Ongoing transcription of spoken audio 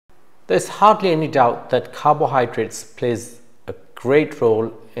There's hardly any doubt that carbohydrates plays a great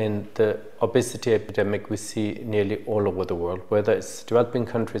role in the obesity epidemic we see nearly all over the world. Whether it's developing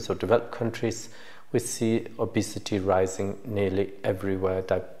countries or developed countries, we see obesity rising nearly everywhere,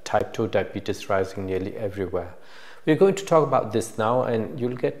 type 2 diabetes rising nearly everywhere. We're going to talk about this now, and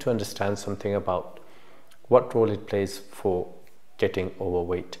you'll get to understand something about what role it plays for getting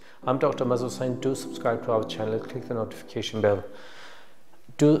overweight. I'm Dr. Mazhar. Do subscribe to our channel, click the notification bell.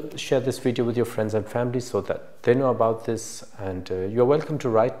 Do share this video with your friends and family so that they know about this, and you're welcome to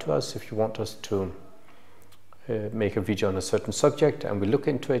write to us if you want us to make a video on a certain subject, and we look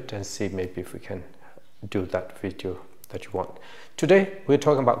into it and see maybe if we can do that video that you want. Today we're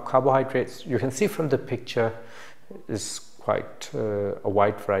talking about carbohydrates. You can see from the picture is quite a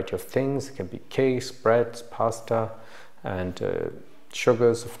wide variety of things. It can be cakes, breads, pasta, and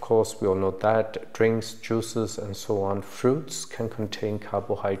sugars, of course, we all know that, drinks, juices, and so on. Fruits can contain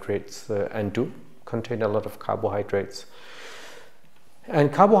carbohydrates and do contain a lot of carbohydrates.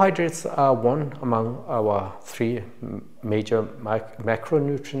 And carbohydrates are one among our three major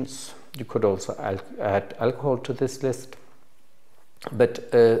macronutrients. You could also add alcohol to this list,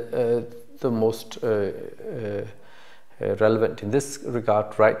 but the most relevant in this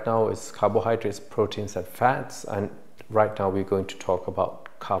regard right now is carbohydrates, proteins, and fats, and right now we're going to talk about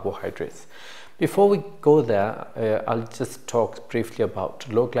carbohydrates. Before we go there, I'll just talk briefly about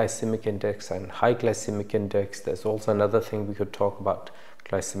low glycemic index and high glycemic index. There's also another thing we could talk about,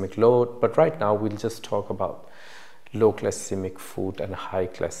 glycemic load, but right now we'll just talk about low glycemic food and high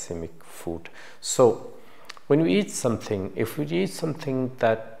glycemic food. So when we eat something, if we eat something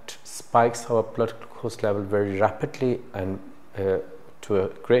that spikes our blood glucose level very rapidly and to a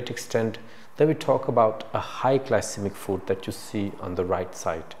great extent, then we talk about a high glycemic food that you see on the right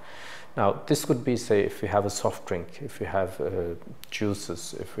side. Now, this could be, say, if you have a soft drink, if you have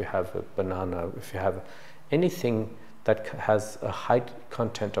juices, if you have a banana, if you have anything that has a high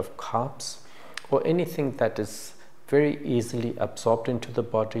content of carbs, or anything that is very easily absorbed into the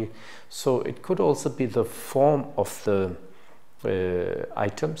body. So it could also be the form of the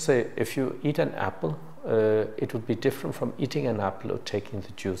item. Say, if you eat an apple, it would be different from eating an apple or taking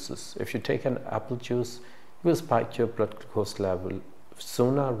the juices. If you take an apple juice, you will spike your blood glucose level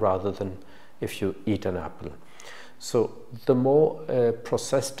sooner rather than if you eat an apple. So the more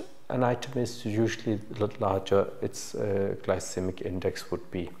processed an item is, usually the larger its glycemic index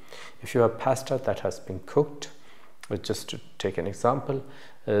would be. If you have pasta that has been cooked, just to take an example,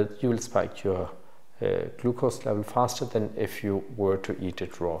 you will spike your glucose level faster than if you were to eat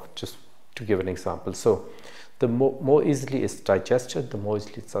it raw, just to give an example. So the more easily it's digested, the more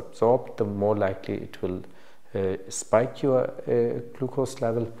easily it's absorbed, the more likely it will spike your glucose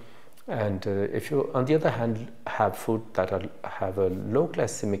level. And if you, on the other hand, have food that have a low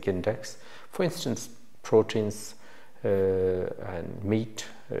glycemic index, for instance, proteins and meat,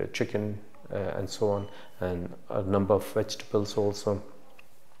 chicken, and so on, and a number of vegetables also,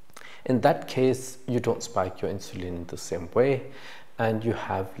 in that case, you don't spike your insulin in the same way, and you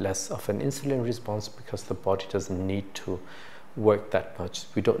have less of an insulin response because the body doesn't need to work that much.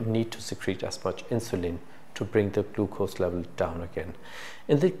 We don't need to secrete as much insulin to bring the glucose level down again.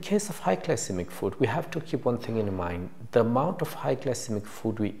 In the case of high glycemic food, we have to keep one thing in mind. The amount of high glycemic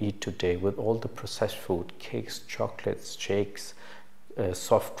food we eat today, with all the processed food, cakes, chocolates, shakes,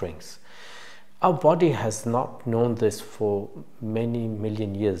 soft drinks, our body has not known this for many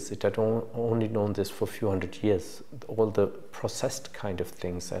million years. It had only known this for a few hundred years. All the processed kind of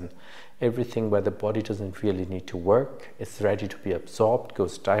things and everything where the body doesn't really need to work, it's ready to be absorbed,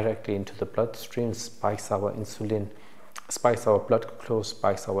 goes directly into the bloodstream, spikes our insulin, spikes our blood glucose,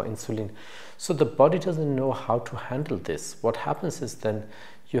 spikes our insulin. So the body doesn't know how to handle this. What happens is then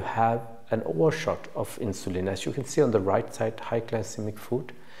you have an overshot of insulin. As you can see on the right side, high glycemic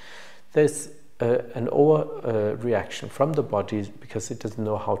food, there's an overreaction from the body because it doesn't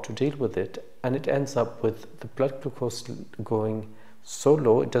know how to deal with it, and it ends up with the blood glucose going so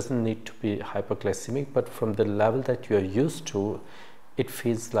low. It doesn't need to be hyperglycemic, but from the level that you are used to, it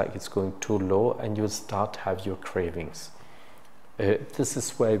feels like it's going too low, and you'll start to have your cravings. This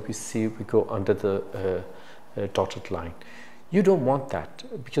is where we go under the dotted line. You don't want that,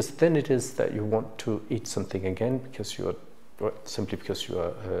 because then it is that you want to eat something again because you are simply because you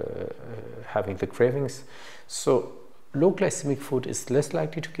are having the cravings. So low glycemic food is less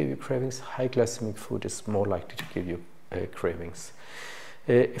likely to give you cravings. High glycemic food is more likely to give you cravings.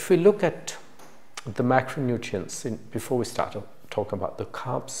 If we look at the macronutrients before we start talking about the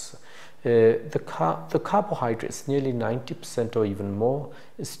carbs, the carbohydrates, nearly 90% or even more,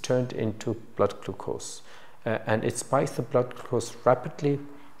 is turned into blood glucose, and it spikes the blood glucose rapidly.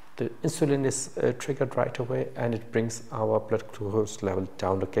 the insulin is triggered right away, and it brings our blood glucose level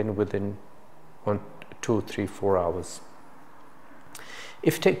down again within 1, 2, 3, 4 hours.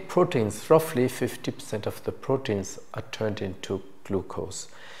 If you take proteins, roughly 50% of the proteins are turned into glucose.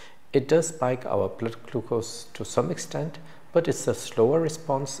 It does spike our blood glucose to some extent, but it's a slower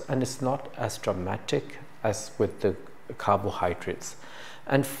response and it's not as dramatic as with the carbohydrates.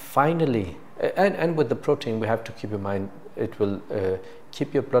 And finally, and with the protein, we have to keep in mind it will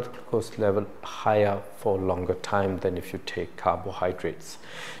keep your blood glucose level higher for a longer time than if you take carbohydrates.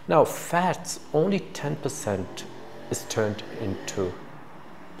 Now, fats, only 10% is turned into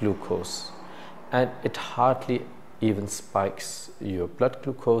glucose, and it hardly even spikes your blood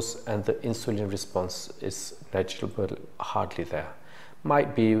glucose, and the insulin response is negligible, hardly there.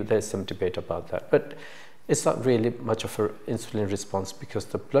 Might be there's some debate about that, but it's not really much of an insulin response because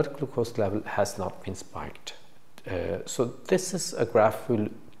the blood glucose level has not been spiked. So this is a graph, we'll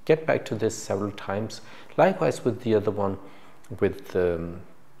get back to this several times. Likewise with the other one, with the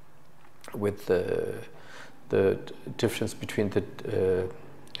difference between the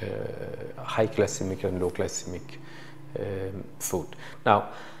high glycemic and low glycemic food. Now,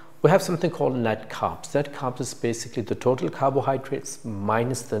 we have something called net carbs. Net carbs is basically the total carbohydrates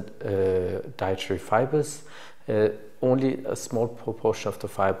minus the dietary fibers. Only a small proportion of the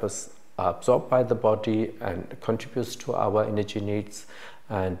fibers are absorbed by the body and contributes to our energy needs,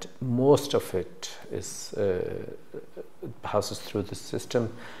 and most of it is passes through the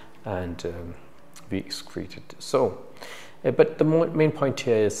system and we excrete it. So, but the main point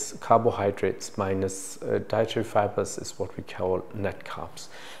here is carbohydrates minus dietary fibers is what we call net carbs.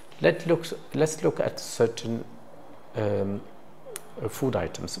 Let's look at certain food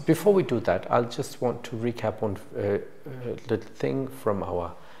items. Before we do that, I'll just want to recap on a little thing from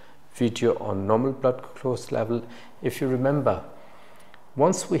our video on normal blood glucose level. If you remember,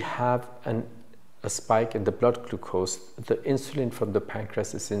 once we have a spike in the blood glucose, the insulin from the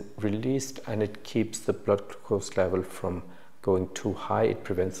pancreas is released, and it keeps the blood glucose level from going too high. It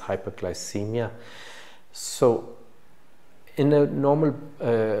prevents hyperglycemia. So in a normal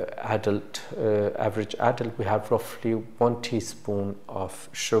adult, average adult, we have roughly 1 teaspoon of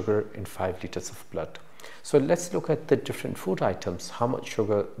sugar in 5 liters of blood. So let's look at the different food items. How much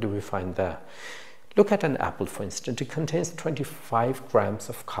sugar do we find there? Look at an apple, for instance. It contains 25 grams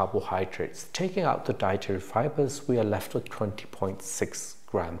of carbohydrates. Taking out the dietary fibers, we are left with 20.6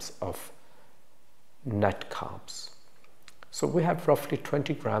 grams of net carbs. So we have roughly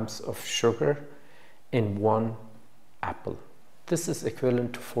 20 grams of sugar in 1 apple. This is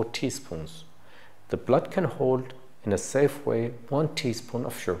equivalent to 4 teaspoons. The blood can hold, in a safe way, 1 teaspoon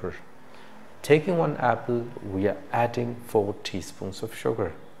of sugar. Taking 1 apple, we are adding 4 teaspoons of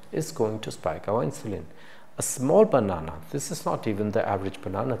sugar. Is going to spike our insulin. A small banana, this is not even the average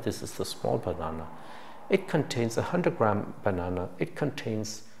banana, this is the small banana. It contains 100-gram banana. It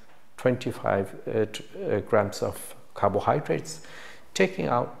contains 25 grams of carbohydrates. Taking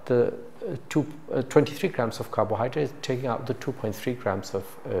out the 23 grams of carbohydrates, taking out the 2.3 grams of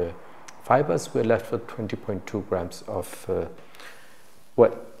fibers, we're left with 20.2 grams of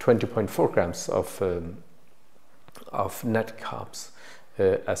 20.4 grams of net carbs.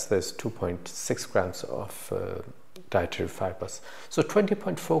 As there's 2.6 grams of dietary fibers. So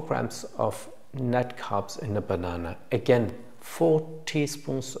 20.4 grams of net carbs in a banana. Again, 4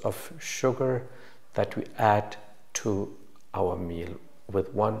 teaspoons of sugar that we add to our meal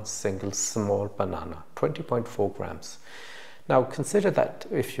with 1 single small banana, 20.4 grams. Now consider that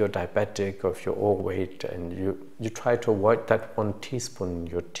if you're diabetic or if you're overweight and you try to avoid that 1 teaspoon in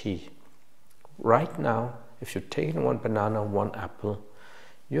your tea. Right now, if you're taking 1 banana, 1 apple,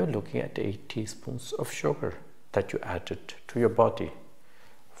 you're looking at 8 teaspoons of sugar that you added to your body.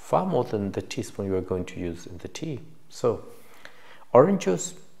 Far more than the teaspoon you are going to use in the tea. So, orange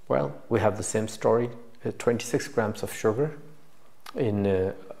juice, well, we have the same story. 26 grams of sugar in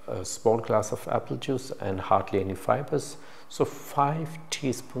a small glass of apple juice and hardly any fibers. So 5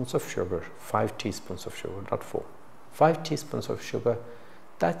 teaspoons of sugar, 5 teaspoons of sugar, not 4. 5 teaspoons of sugar,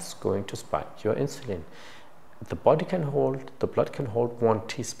 that's going to spike your insulin. The body can hold, the blood can hold 1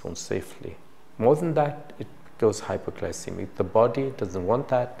 teaspoon safely. More than that, it goes hyperglycemic. The body doesn't want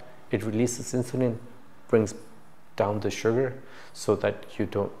that. It releases insulin, brings down the sugar so that you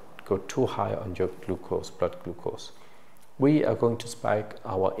don't go too high on your glucose, blood glucose. We are going to spike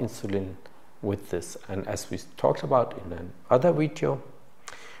our insulin with this. And as we talked about in another video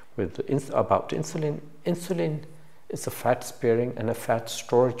about insulin, insulin is a fat-sparing and a fat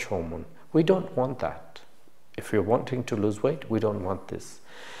storage hormone. We don't want that. If you're wanting to lose weight, we don't want this.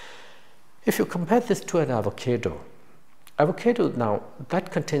 If you compare this to an avocado Avocado now,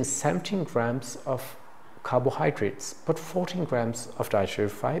 that contains 17 grams of carbohydrates, but 14 grams of dietary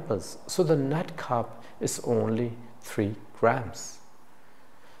fibers. So the net carb is only 3 grams.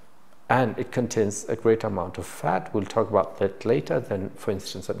 And it contains a great amount of fat. We'll talk about that later than, for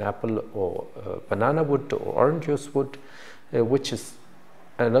instance, an apple or banana would or orange juice would, which is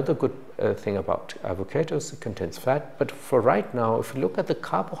another good thing about avocados. It contains fat. But for right now, if you look at the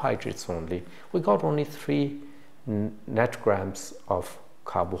carbohydrates only, we got only 3 net grams of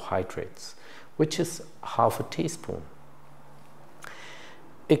carbohydrates, which is half a teaspoon.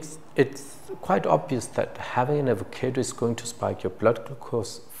 It's quite obvious that having an avocado is going to spike your blood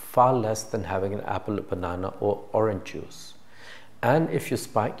glucose far less than having an apple, banana or orange juice. And if you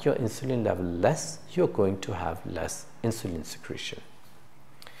spike your insulin level less, you're going to have less insulin secretion.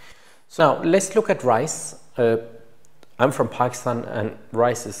 So now let's look at rice. I'm from Pakistan, and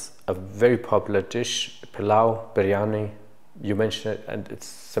rice is a very popular dish. Pilau, biryani, you mentioned it, and it's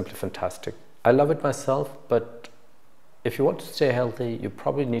simply fantastic. I love it myself, but if you want to stay healthy, you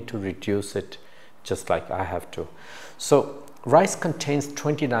probably need to reduce it just like I have to. So rice contains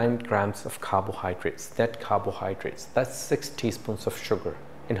 29 grams of carbohydrates, net carbohydrates. That's 6 teaspoons of sugar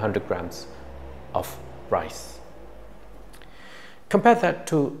in 100 grams of rice. Compare that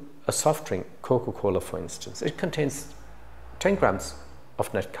to a soft drink, Coca-Cola for instance. It contains 10 grams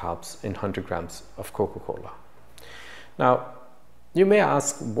of net carbs in 100 grams of Coca-Cola. Now, you may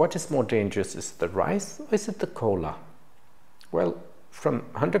ask, what is more dangerous? Is it the rice or is it the cola? Well, from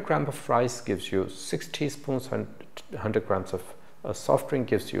 100 grams of rice gives you 6 teaspoons, and 100 grams of a soft drink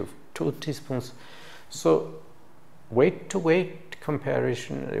gives you 2 teaspoons. So weight to weight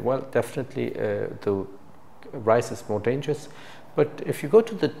comparison, well, definitely the rice is more dangerous. But if you go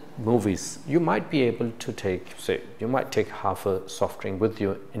to the movies, you might be able to take, say, you might take half a soft drink with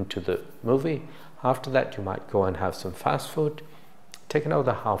you into the movie. After that, you might go and have some fast food. Take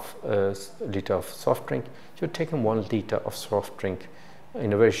another half liter of soft drink. You're taking 1 liter of soft drink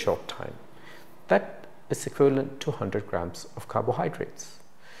in a very short time. That is equivalent to 100 grams of carbohydrates.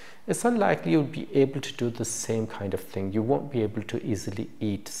 It's unlikely you'll be able to do the same kind of thing. You won't be able to easily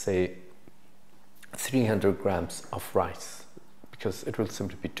eat, say, 300 grams of rice, because it will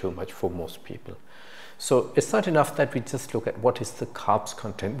simply be too much for most people. So it's not enough that we just look at what is the carbs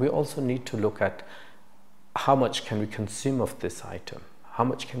content. We also need to look at how much can we consume of this item? How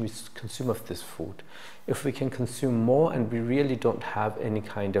much can we consume of this food? If we can consume more and we really don't have any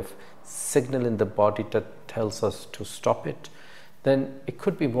kind of signal in the body that tells us to stop it, then it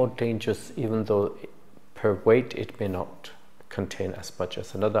could be more dangerous, even though per weight it may not contain as much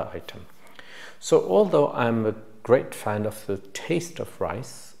as another item. So although I'm a great fan of the taste of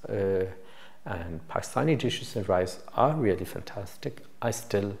rice, and Pakistani dishes in rice are really fantastic, I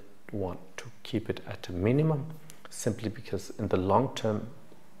still want to keep it at a minimum, simply because in the long term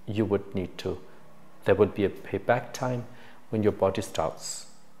you would need to, there would be a payback time when your body starts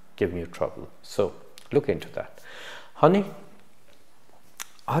giving you trouble. So look into that. Honey,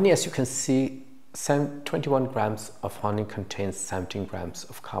 as you can see, 21 grams of honey contains 17 grams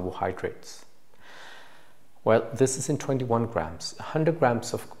of carbohydrates. Well, this is in 21 grams. 100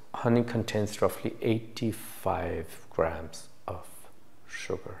 grams of honey contains roughly 85 grams of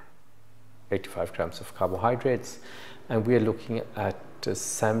sugar, 85 grams of carbohydrates, and we are looking at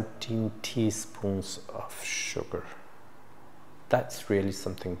 17 teaspoons of sugar. That's really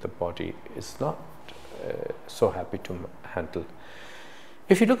something the body is not so happy to handle.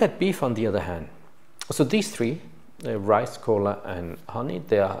 If you look at beef, on the other hand, so these three, rice, cola and honey,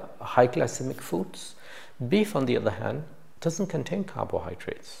 they are high glycemic foods. Beef, on the other hand, doesn't contain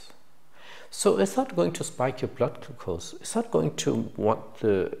carbohydrates. So it's not going to spike your blood glucose. It's not going to want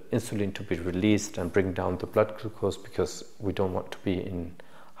the insulin to be released and bring down the blood glucose, because we don't want to be in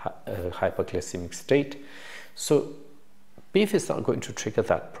a hyperglycemic state. So beef is not going to trigger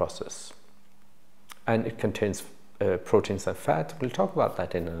that process. And it contains proteins and fat. We'll talk about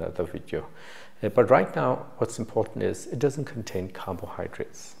that in another video. But right now, what's important is it doesn't contain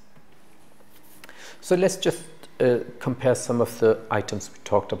carbohydrates. So let's just compare some of the items we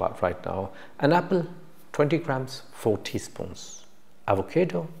talked about right now. An apple, 20 grams, 4 teaspoons.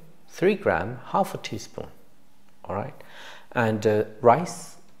 Avocado, 3 grams, half a teaspoon. All right. And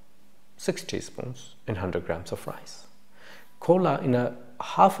rice, 6 teaspoons in 100 grams of rice. Cola, in a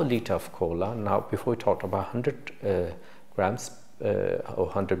half a liter of cola. Now, before we talked about 100 grams or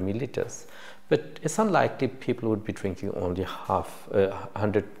 100 milliliters, but it's unlikely people would be drinking only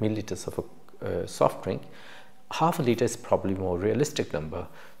 100 milliliters of a soft drink. Half a liter is probably more realistic number.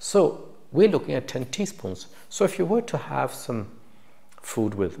 So we're looking at 10 teaspoons. So if you were to have some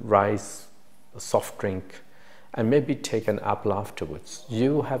food with rice, a soft drink, and maybe take an apple afterwards,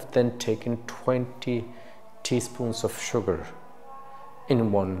 you have then taken 20 teaspoons of sugar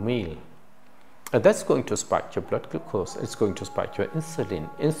in one meal. And that's going to spike your blood glucose. It's going to spike your insulin.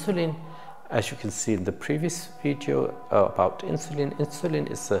 Insulin, as you can see in the previous video about insulin,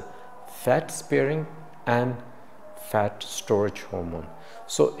 insulin is a fat-sparing and fat storage hormone.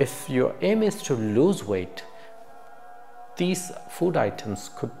 So if your aim is to lose weight, these food items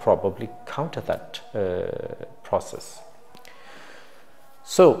could probably counter that process.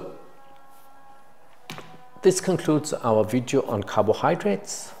 So this concludes our video on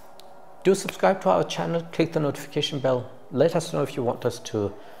carbohydrates. Do subscribe to our channel, click the notification bell. Let us know if you want us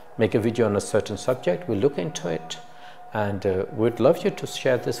to make a video on a certain subject. We'll look into it, and we'd love you to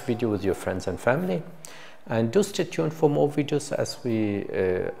share this video with your friends and family. And do stay tuned for more videos as we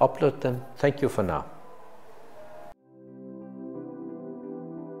upload them. Thank you for now.